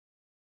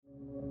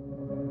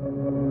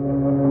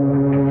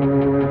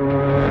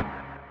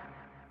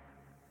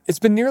It's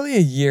been nearly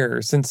a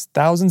year since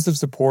thousands of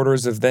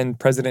supporters of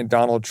then-President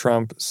Donald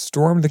Trump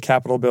stormed the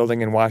Capitol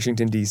building in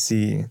Washington,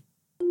 D.C.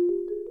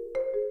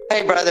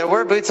 Hey, brother,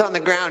 we're boots on the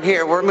ground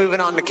here. We're moving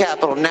on to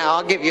Capitol now.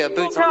 I'll give you a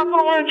boots on...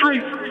 Capitol entry!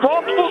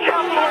 Multiple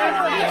Capitol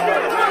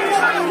entry!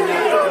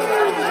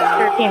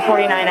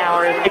 1349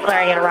 hours,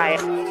 declaring it a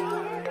riot.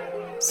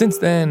 Since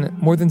then,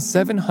 more than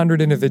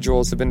 700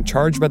 individuals have been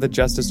charged by the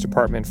Justice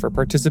Department for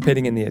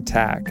participating in the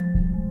attack.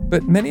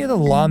 But many of the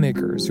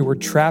lawmakers who were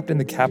trapped in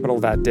the Capitol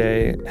that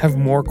day have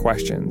more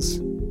questions.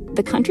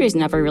 The country has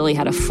never really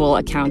had a full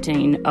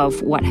accounting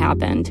of what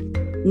happened,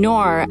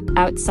 nor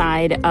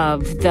outside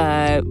of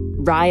the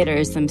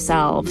rioters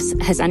themselves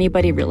has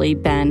anybody really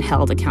been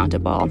held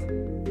accountable.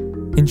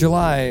 In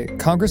July,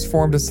 Congress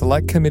formed a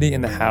select committee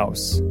in the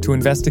House to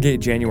investigate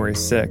January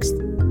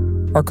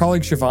 6th. Our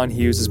colleague Siobhan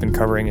Hughes has been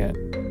covering it.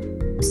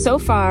 So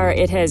far,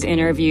 it has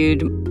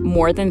interviewed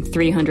more than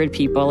 300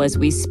 people as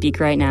we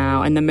speak right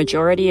now, and the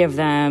majority of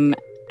them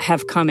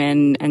have come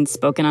in and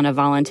spoken on a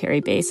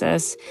voluntary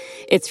basis.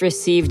 It's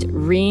received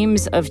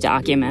reams of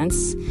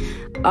documents.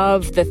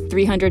 Of the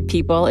 300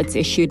 people, it's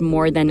issued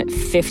more than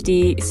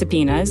 50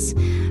 subpoenas,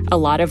 a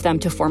lot of them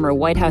to former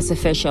White House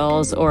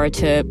officials or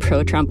to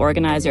pro-Trump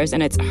organizers,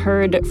 and it's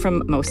heard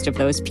from most of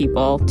those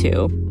people,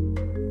 too.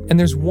 And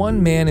there's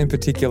one man in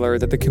particular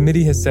that the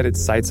committee has set its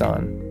sights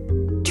on.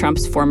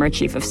 Trump's former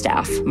chief of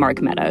staff, Mark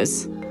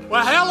Meadows.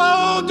 Well,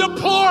 hello,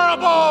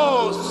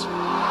 deplorables!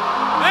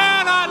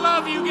 Man, I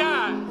love you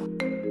guys!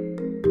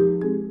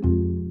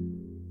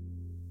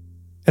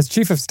 As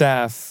chief of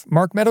staff,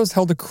 Mark Meadows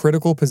held a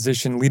critical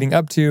position leading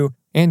up to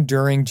and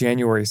during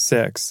January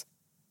 6th,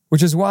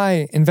 which is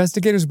why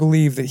investigators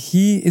believe that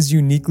he is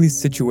uniquely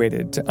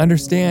situated to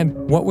understand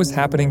what was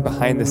happening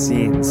behind the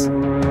scenes.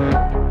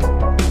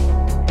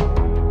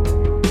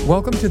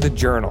 Welcome to The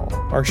Journal,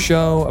 our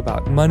show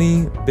about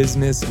money,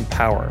 business, and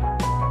power.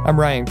 I'm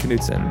Ryan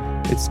Knutson.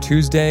 It's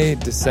Tuesday,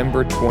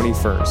 December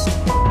 21st.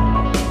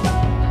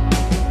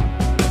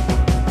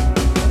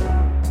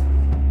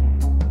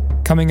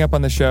 Coming up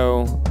on the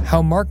show,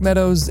 how Mark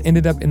Meadows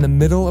ended up in the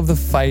middle of the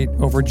fight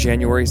over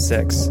January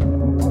 6th.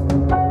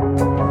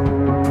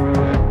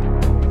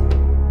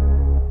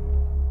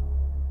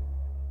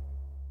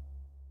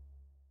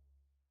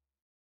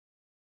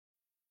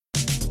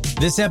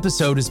 This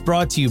episode is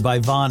brought to you by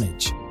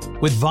Vonage.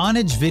 With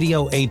Vonage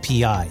Video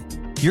API,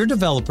 your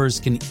developers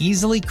can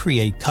easily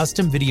create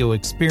custom video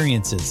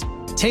experiences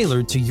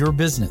tailored to your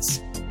business.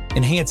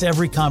 Enhance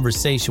every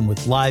conversation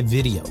with live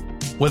video,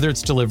 whether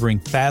it's delivering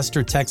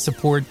faster tech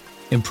support,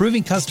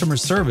 improving customer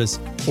service,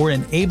 or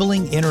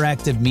enabling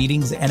interactive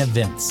meetings and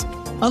events.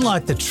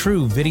 Unlock the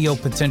true video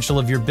potential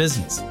of your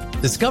business.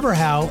 Discover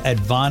how at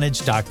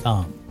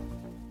Vonage.com.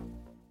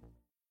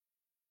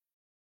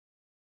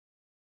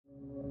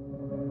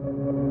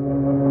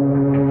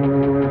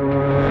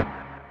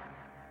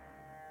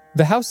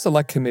 The House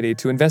Select Committee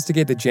to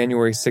investigate the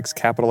January 6th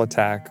Capitol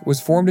attack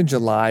was formed in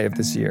July of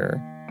this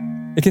year.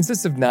 It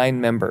consists of 9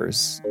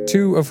 members,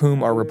 2 of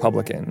whom are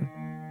Republican.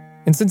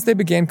 And since they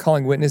began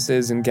calling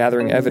witnesses and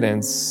gathering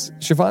evidence,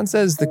 Siobhan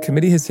says the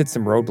committee has hit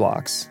some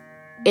roadblocks.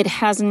 It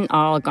hasn't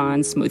all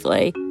gone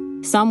smoothly.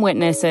 Some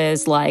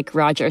witnesses, like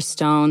Roger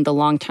Stone, the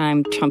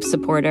longtime Trump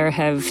supporter,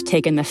 have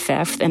taken the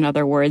fifth, in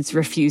other words,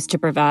 refused to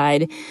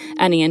provide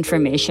any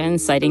information,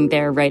 citing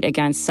their right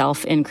against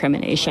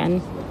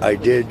self-incrimination. I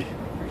did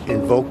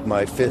invoke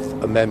my Fifth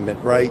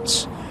Amendment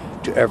rights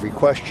to every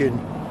question,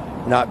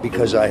 not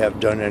because I have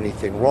done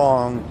anything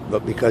wrong,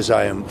 but because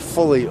I am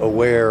fully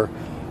aware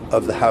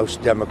of the House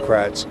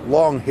Democrats'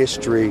 long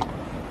history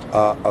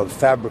of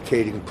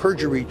fabricating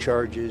perjury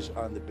charges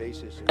on the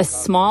basis of... A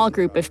small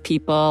group of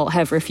people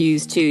have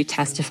refused to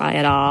testify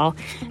at all.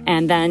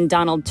 And then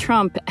Donald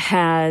Trump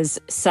has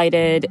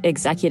cited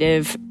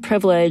executive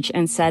privilege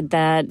and said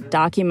that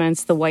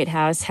documents the White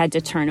House had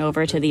to turn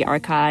over to the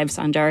archives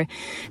under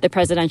the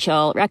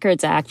Presidential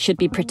Records Act should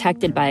be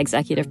protected by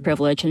executive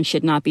privilege and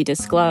should not be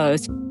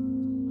disclosed.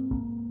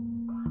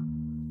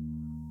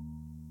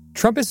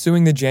 Trump is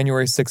suing the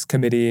January 6th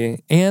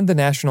committee and the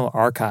National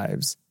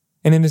Archives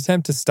in an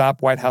attempt to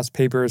stop White House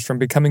papers from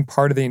becoming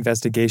part of the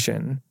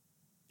investigation.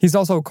 He's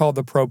also called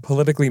the probe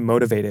politically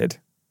motivated.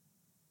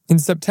 In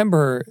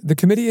September, the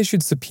committee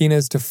issued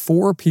subpoenas to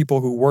 4 people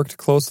who worked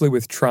closely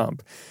with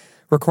Trump,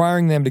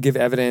 requiring them to give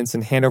evidence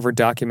and hand over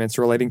documents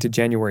relating to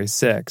January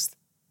 6th.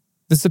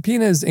 The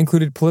subpoenas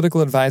included political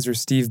advisor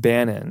Steve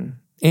Bannon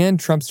and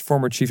Trump's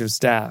former chief of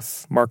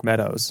staff, Mark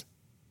Meadows.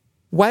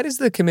 Why does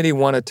the committee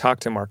want to talk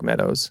to Mark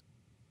Meadows?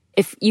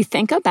 If you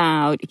think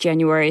about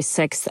January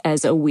 6th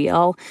as a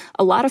wheel,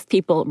 a lot of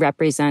people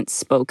represent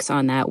spokes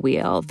on that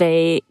wheel.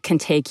 They can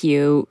take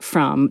you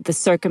from the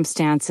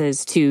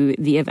circumstances to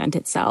the event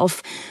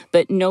itself,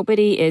 but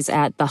nobody is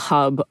at the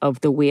hub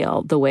of the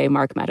wheel the way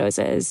Mark Meadows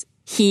is.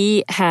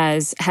 He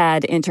has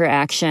had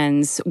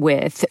interactions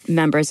with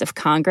members of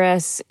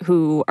Congress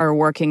who are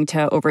working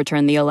to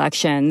overturn the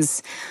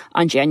elections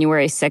on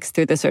January 6th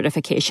through the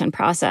certification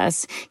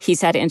process. He's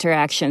had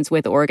interactions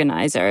with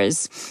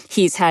organizers.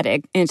 He's had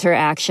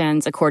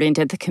interactions, according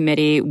to the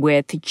committee,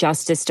 with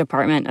Justice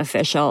Department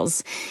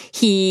officials.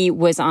 He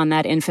was on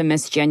that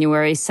infamous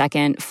January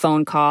 2nd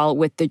phone call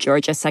with the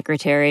Georgia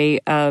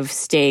Secretary of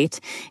State,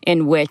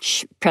 in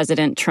which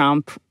President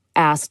Trump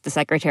asked the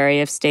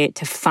Secretary of State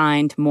to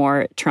find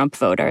more Trump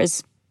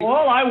voters.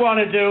 All I want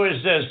to do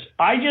is this.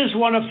 I just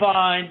want to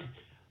find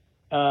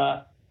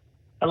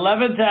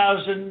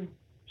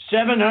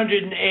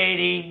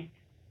 11,780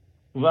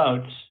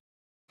 votes.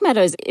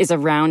 Meadows is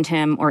around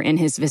him or in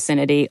his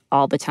vicinity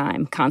all the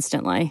time,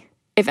 constantly.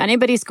 If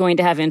anybody's going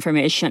to have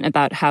information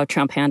about how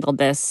Trump handled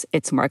this,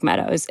 it's Mark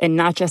Meadows, and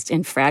not just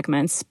in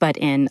fragments, but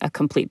in a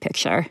complete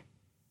picture.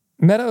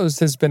 Meadows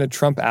has been a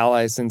Trump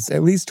ally since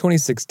at least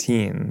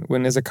 2016,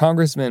 when as a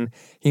congressman,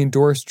 he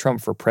endorsed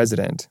Trump for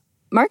president.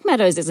 Mark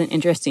Meadows is an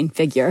interesting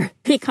figure.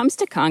 He comes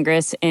to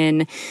Congress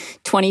in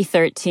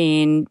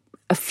 2013,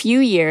 a few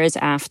years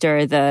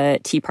after the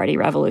Tea Party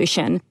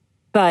revolution.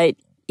 But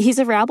he's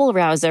a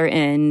rabble-rouser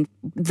in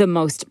the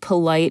most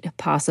polite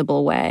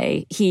possible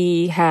way.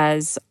 He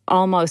has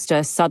almost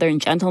a Southern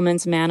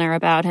gentleman's manner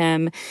about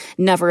him,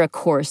 never a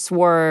coarse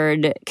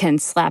word, can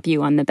slap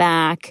you on the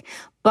back.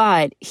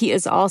 But he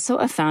is also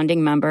a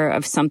founding member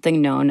of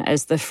something known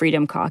as the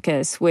Freedom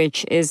Caucus,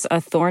 which is a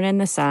thorn in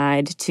the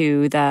side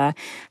to the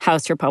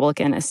House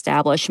Republican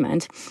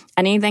establishment.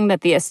 Anything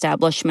that the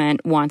establishment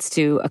wants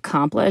to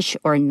accomplish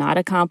or not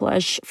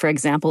accomplish, for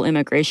example,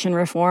 immigration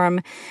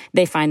reform,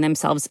 they find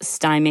themselves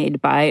stymied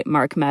by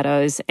Mark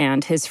Meadows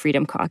and his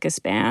Freedom Caucus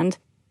band.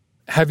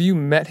 Have you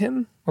met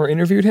him or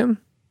interviewed him?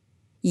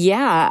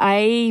 Yeah,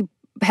 I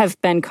have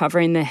been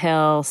covering the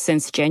Hill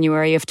since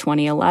January of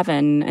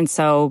 2011. And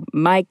so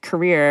my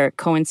career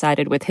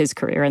coincided with his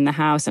career in the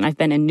House. And I've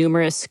been in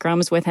numerous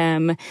scrums with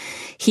him.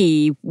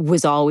 He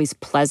was always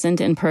pleasant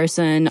in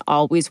person,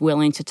 always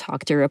willing to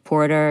talk to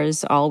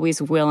reporters,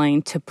 always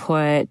willing to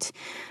put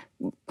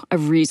a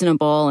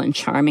reasonable and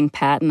charming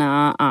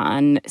patina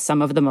on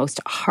some of the most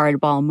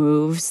hardball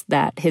moves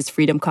that his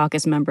Freedom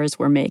Caucus members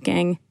were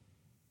making.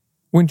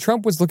 When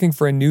Trump was looking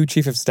for a new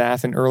chief of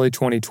staff in early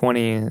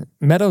 2020,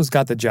 Meadows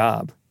got the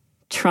job.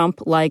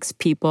 Trump likes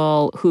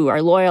people who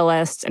are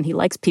loyalists, and he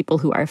likes people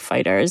who are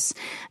fighters.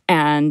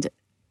 And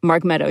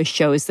Mark Meadows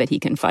shows that he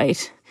can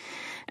fight.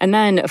 And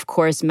then, of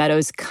course,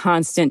 Meadows'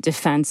 constant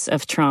defense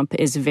of Trump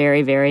is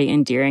very, very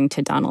endearing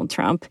to Donald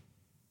Trump.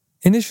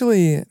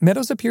 Initially,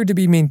 Meadows appeared to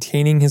be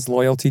maintaining his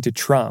loyalty to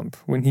Trump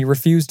when he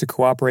refused to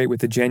cooperate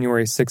with the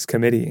January 6th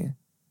committee.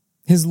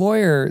 His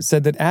lawyer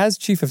said that as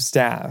chief of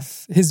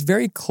staff, his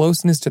very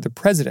closeness to the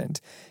president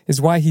is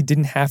why he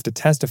didn't have to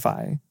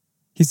testify.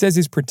 He says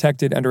he's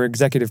protected under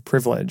executive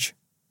privilege.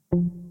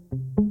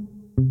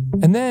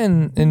 And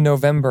then, in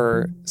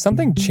November,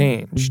 something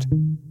changed.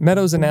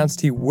 Meadows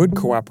announced he would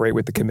cooperate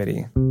with the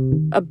committee.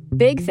 A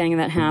big thing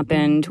that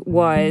happened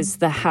was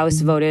the House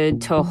voted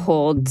to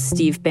hold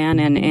Steve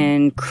Bannon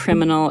in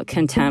criminal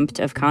contempt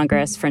of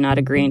Congress for not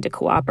agreeing to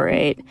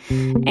cooperate.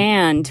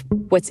 And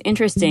what's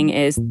interesting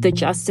is the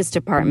Justice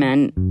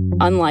Department,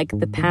 unlike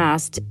the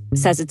past,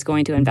 says it's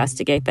going to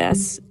investigate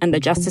this. And the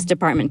Justice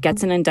Department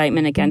gets an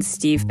indictment against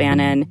Steve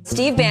Bannon.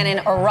 Steve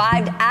Bannon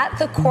arrived at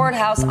the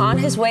courthouse on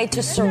his way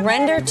to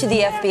surrender to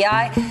the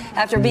FBI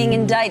after being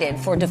indicted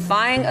for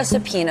defying a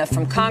subpoena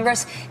from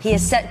Congress. He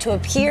is set to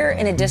appear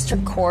in a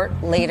district court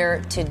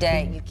later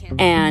today.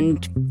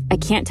 And I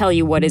can't tell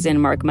you what is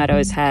in Mark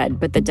Meadows' head,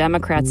 but the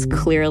Democrats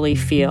clearly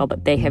feel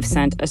that they have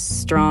sent a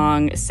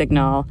strong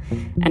signal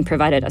and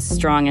provided a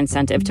strong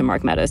incentive to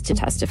Mark Meadows to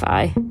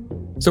testify.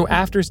 So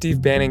after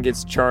Steve Bannon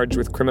gets charged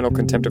with criminal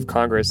contempt of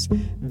Congress,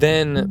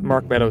 then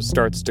Mark Meadows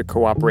starts to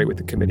cooperate with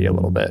the committee a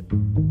little bit.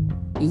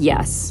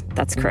 Yes,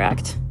 that's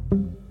correct.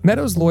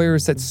 Meadows' lawyer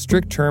set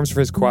strict terms for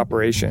his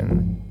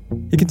cooperation.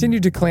 He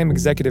continued to claim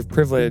executive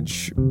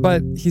privilege,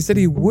 but he said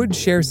he would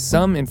share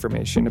some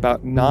information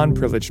about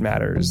non-privileged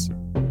matters.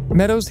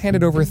 Meadows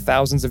handed over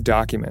thousands of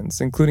documents,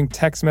 including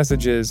text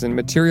messages and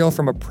material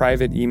from a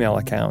private email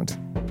account.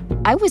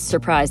 I was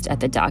surprised at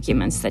the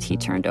documents that he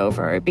turned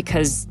over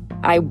because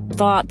I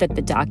thought that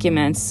the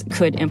documents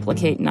could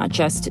implicate not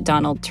just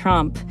Donald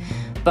Trump,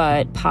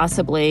 but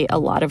possibly a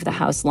lot of the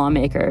House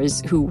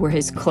lawmakers who were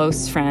his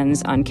close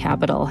friends on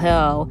Capitol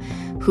Hill,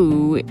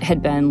 who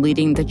had been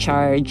leading the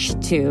charge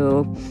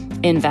to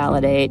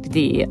invalidate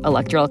the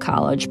Electoral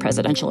College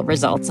presidential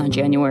results on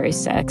January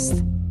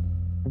 6th.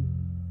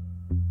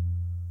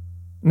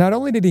 Not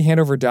only did he hand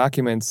over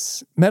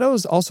documents,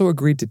 Meadows also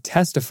agreed to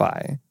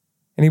testify,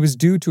 and he was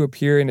due to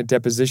appear in a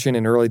deposition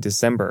in early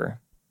December.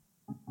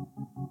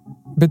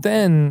 But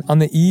then, on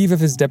the eve of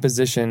his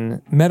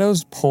deposition,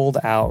 Meadows pulled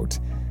out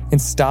and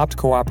stopped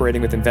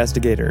cooperating with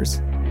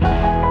investigators.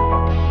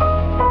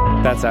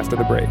 That's after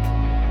the break.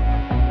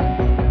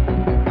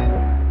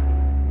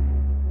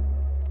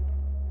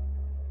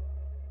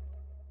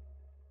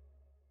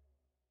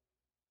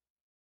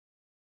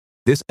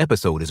 This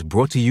episode is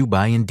brought to you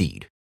by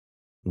Indeed.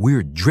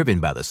 We're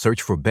driven by the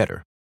search for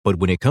better, but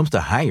when it comes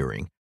to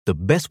hiring, the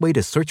best way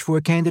to search for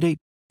a candidate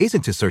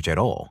isn't to search at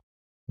all.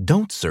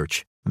 Don't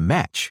search,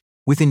 match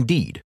with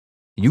Indeed.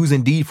 Use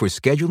Indeed for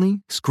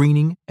scheduling,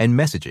 screening, and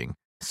messaging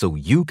so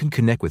you can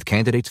connect with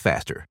candidates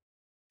faster.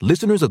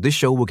 Listeners of this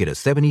show will get a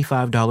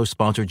 $75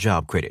 sponsored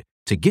job credit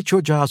to get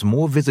your jobs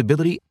more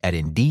visibility at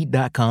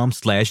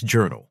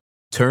Indeed.com/journal.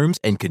 Terms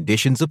and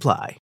conditions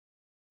apply.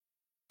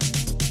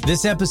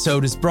 This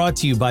episode is brought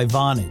to you by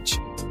Vonage.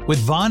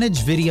 With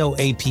Vonage Video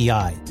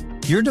API,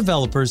 your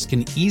developers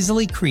can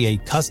easily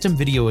create custom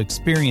video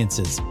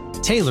experiences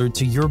tailored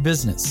to your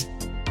business.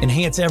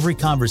 Enhance every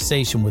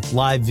conversation with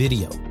live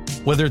video,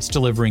 whether it's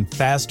delivering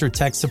faster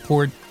tech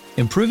support,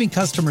 improving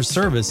customer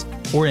service,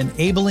 or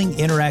enabling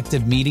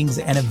interactive meetings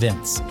and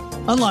events.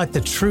 Unlock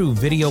the true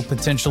video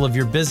potential of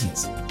your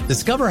business.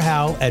 Discover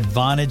how at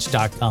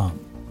Vonage.com.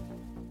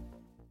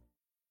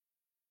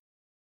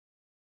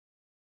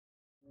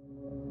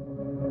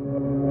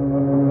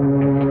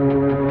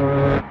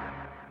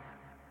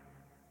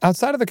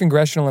 Outside of the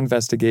congressional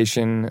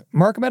investigation,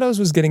 Mark Meadows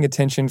was getting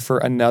attention for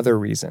another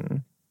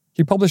reason.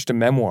 He published a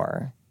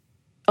memoir.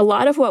 A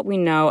lot of what we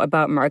know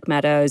about Mark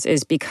Meadows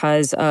is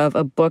because of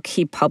a book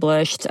he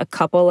published a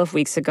couple of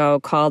weeks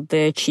ago called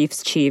The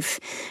Chief's Chief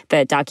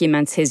that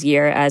documents his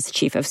year as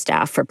chief of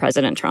staff for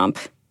President Trump.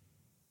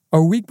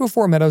 A week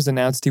before Meadows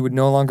announced he would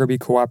no longer be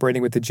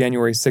cooperating with the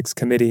January 6th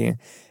committee,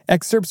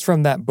 excerpts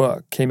from that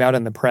book came out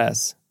in the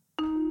press.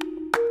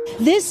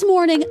 This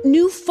morning,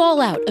 new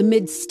fallout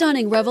amid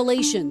stunning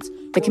revelations.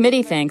 The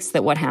committee thinks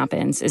that what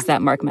happens is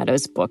that Mark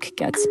Meadows' book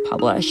gets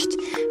published.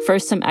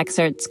 First, some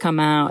excerpts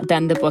come out,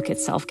 then the book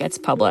itself gets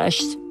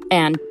published.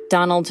 And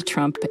Donald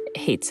Trump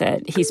hates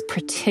it. He's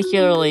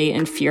particularly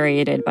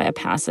infuriated by a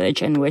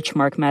passage in which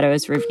Mark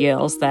Meadows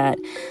reveals that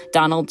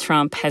Donald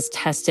Trump has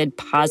tested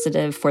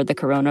positive for the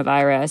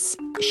coronavirus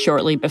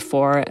shortly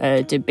before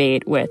a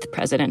debate with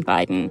President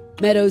Biden.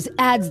 Meadows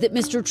adds that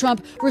Mr.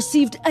 Trump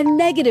received a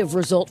negative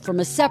result from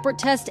a separate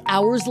test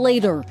hours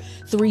later.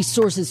 3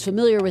 sources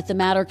familiar with the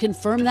matter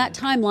confirm that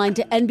timeline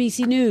to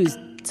NBC News.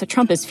 So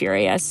Trump is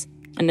furious,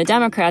 and the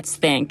Democrats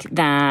think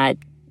that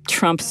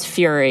Trump's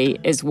fury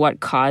is what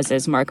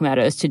causes Mark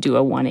Meadows to do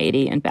a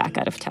 180 and back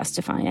out of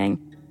testifying.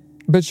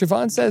 But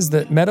Siobhan says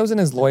that Meadows and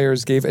his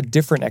lawyers gave a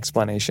different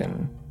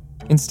explanation.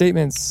 In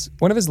statements,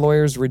 one of his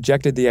lawyers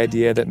rejected the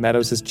idea that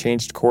Meadows has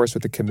changed course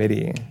with the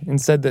committee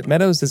and said that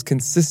Meadows has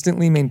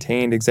consistently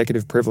maintained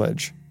executive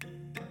privilege.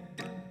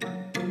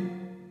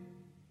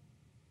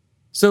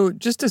 So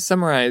just to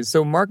summarize,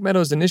 Mark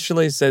Meadows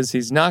initially says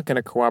he's not going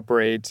to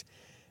cooperate,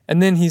 and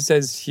then he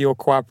says he'll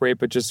cooperate,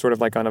 but just sort of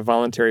like on a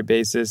voluntary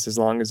basis as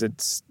long as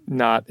it's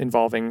not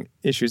involving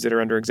issues that are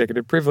under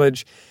executive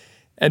privilege.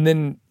 And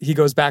then he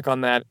goes back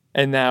on that,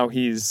 and now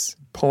he's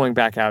pulling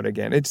back out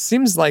again. It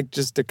seems like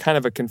just a kind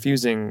of a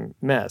confusing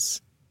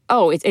mess.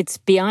 Oh, it's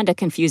beyond a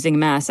confusing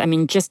mess. I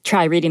mean, just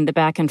try reading the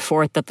back and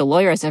forth that the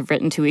lawyers have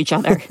written to each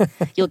other.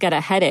 You'll get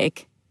a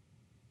headache.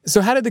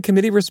 So how did the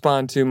committee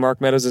respond to Mark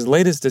Meadows'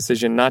 latest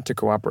decision not to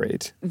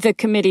cooperate? The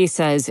committee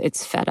says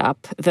it's fed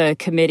up. The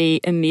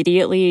committee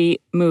immediately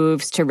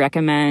moves to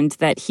recommend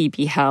that he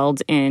be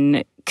held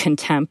in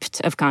contempt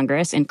of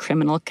Congress, in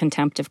criminal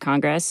contempt of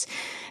Congress.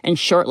 And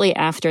shortly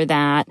after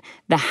that,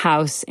 the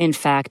House, in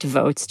fact,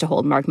 votes to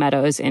hold Mark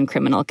Meadows in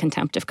criminal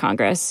contempt of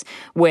Congress,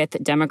 with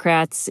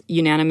Democrats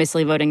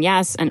unanimously voting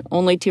yes, and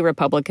only 2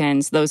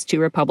 Republicans, those 2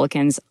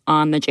 Republicans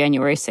on the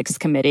January 6th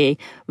committee,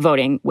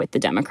 voting with the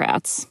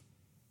Democrats.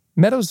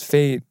 Meadows'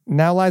 fate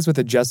now lies with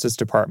the Justice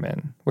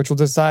Department, which will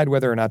decide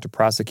whether or not to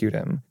prosecute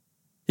him.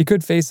 He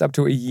could face up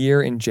to a year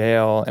in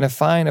jail and a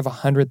fine of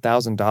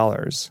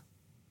 $100,000.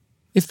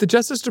 If the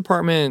Justice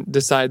Department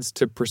decides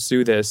to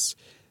pursue this,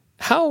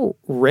 how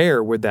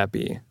rare would that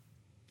be?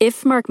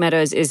 If Mark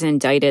Meadows is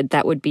indicted,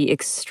 that would be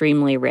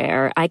extremely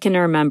rare. I can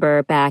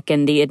remember back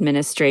in the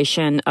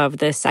administration of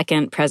the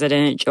second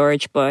president,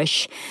 George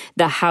Bush,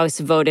 the House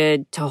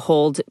voted to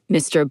hold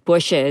Mr.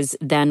 Bush's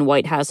then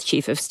White House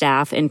chief of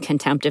staff in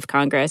contempt of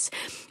Congress,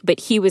 but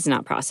he was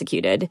not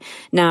prosecuted.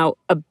 Now,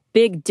 a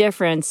big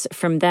difference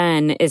from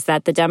then is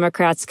that the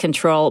Democrats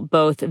control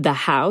both the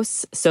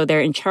House, so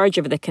they're in charge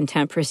of the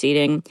contempt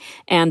proceeding,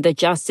 and the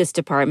Justice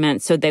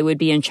Department, so they would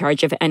be in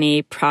charge of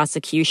any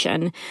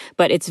prosecution.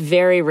 But it's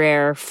very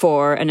rare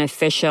for an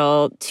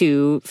official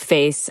to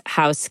face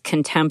House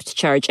contempt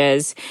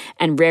charges,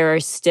 and rarer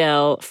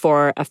still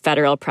for a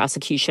federal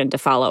prosecution to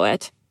follow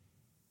it.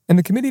 And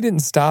the committee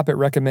didn't stop at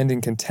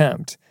recommending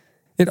contempt.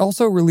 It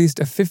also released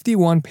a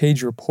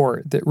 51-page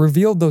report that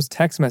revealed those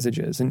text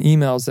messages and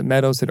emails that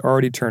Meadows had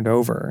already turned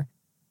over.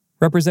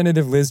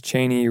 Representative Liz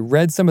Cheney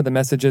read some of the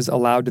messages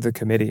aloud to the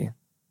committee.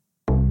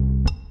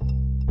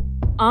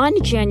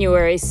 On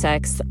January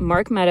 6th,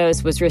 Mark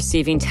Meadows was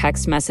receiving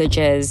text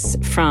messages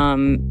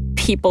from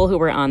people who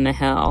were on the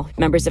Hill,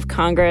 members of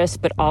Congress,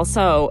 but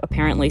also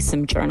apparently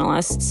some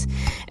journalists,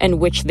 in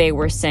which they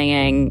were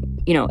saying,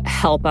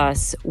 help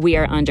us, we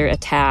are under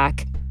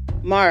attack.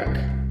 Mark,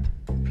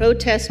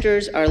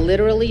 protesters are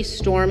literally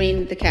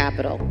storming the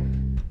Capitol.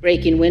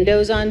 breaking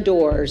windows on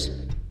doors,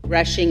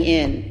 rushing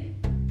in.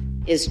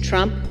 Is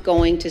Trump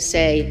going to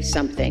say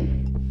something?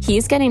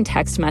 He's getting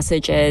text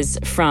messages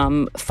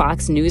from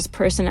Fox News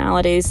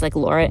personalities like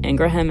Laura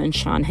Ingraham and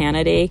Sean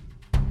Hannity.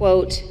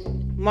 Quote,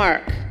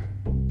 Mark,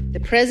 the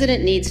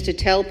president needs to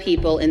tell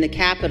people in the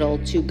Capitol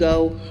to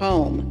go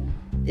home.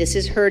 This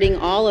is hurting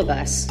all of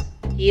us.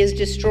 He is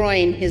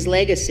destroying his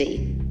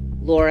legacy,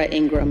 Laura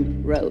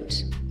Ingraham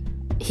wrote.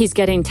 He's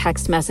getting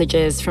text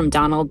messages from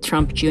Donald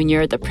Trump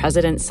Jr., the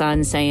president's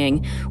son,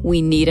 saying,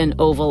 we need an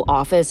Oval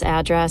Office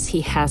address.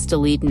 He has to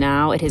lead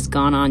now. It has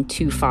gone on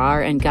too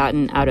far and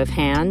gotten out of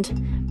hand.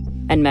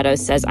 And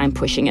Meadows says, I'm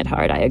pushing it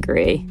hard. I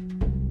agree.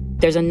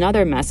 There's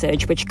another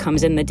message which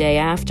comes in the day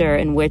after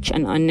in which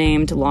an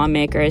unnamed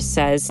lawmaker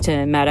says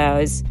to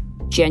Meadows,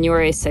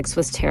 January 6th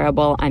was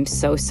terrible. I'm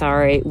so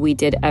sorry. We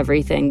did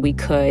everything we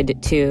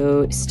could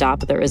to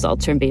stop the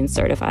results from being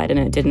certified, and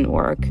it didn't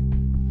work.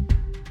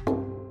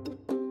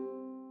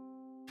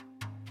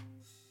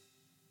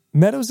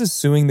 Meadows is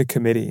suing the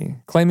committee,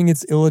 claiming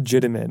it's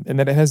illegitimate and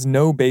that it has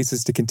no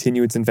basis to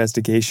continue its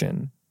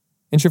investigation.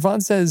 And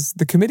Siobhan says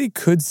the committee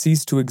could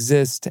cease to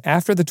exist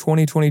after the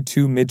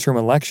 2022 midterm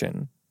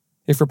election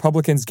if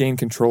Republicans gain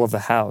control of the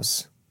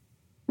House.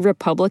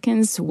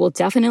 Republicans will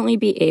definitely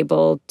be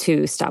able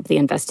to stop the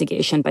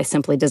investigation by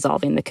simply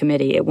dissolving the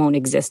committee. It won't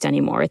exist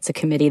anymore. It's a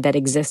committee that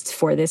exists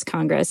for this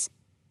Congress.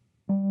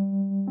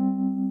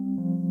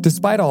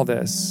 Despite all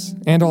this,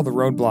 and all the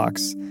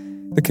roadblocks,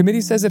 the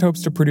committee says it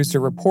hopes to produce a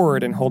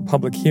report and hold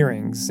public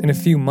hearings in a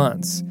few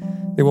months.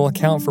 They will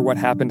account for what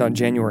happened on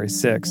January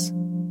 6th.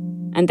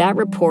 And that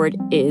report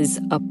is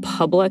a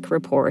public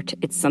report.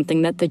 It's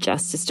something that the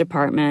Justice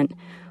Department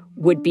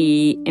would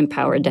be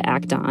empowered to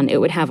act on. It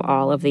would have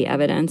all of the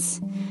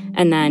evidence.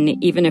 And then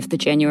even if the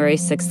January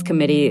 6th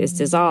committee is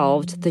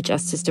dissolved, the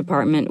Justice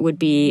Department would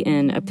be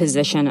in a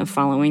position of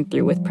following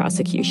through with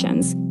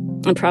prosecutions.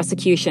 And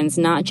prosecutions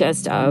not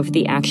just of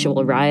the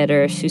actual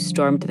rioters who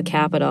stormed the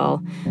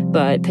Capitol,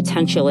 but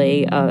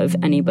potentially of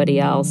anybody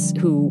else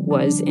who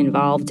was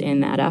involved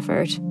in that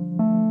effort.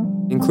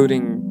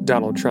 Including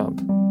Donald Trump.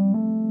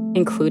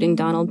 Including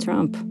Donald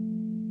Trump.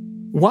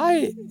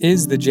 Why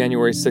is the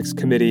January 6th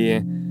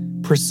committee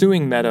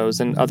pursuing Meadows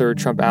and other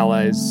Trump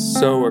allies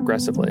so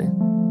aggressively?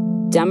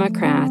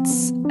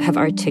 Democrats have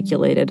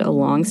articulated a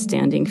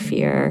long-standing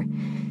fear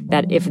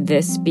that if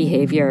this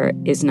behavior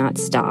is not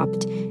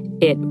stopped,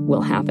 it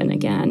will happen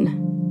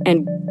again.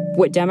 And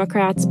what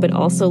Democrats, but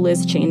also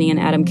Liz Cheney and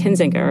Adam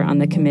Kinzinger on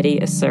the committee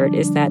assert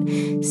is that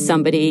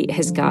somebody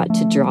has got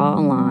to draw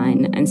a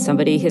line and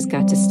somebody has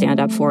got to stand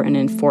up for and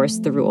enforce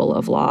the rule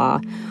of law,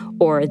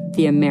 or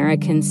the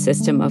American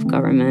system of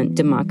government,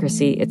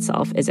 democracy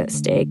itself, is at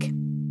stake.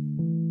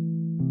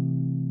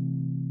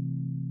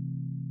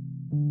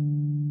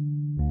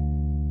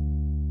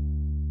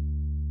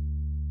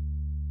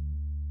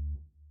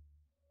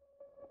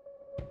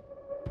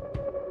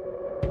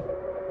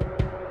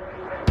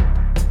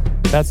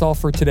 That's all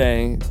for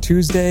today,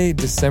 Tuesday,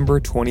 December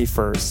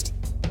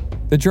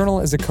 21st. The Journal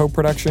is a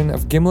co-production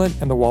of Gimlet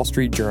and The Wall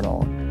Street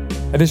Journal.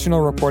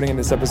 Additional reporting in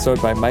this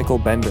episode by Michael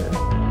Bender.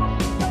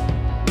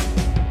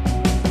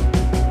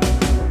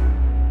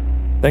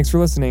 Thanks for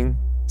listening.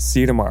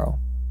 See you tomorrow.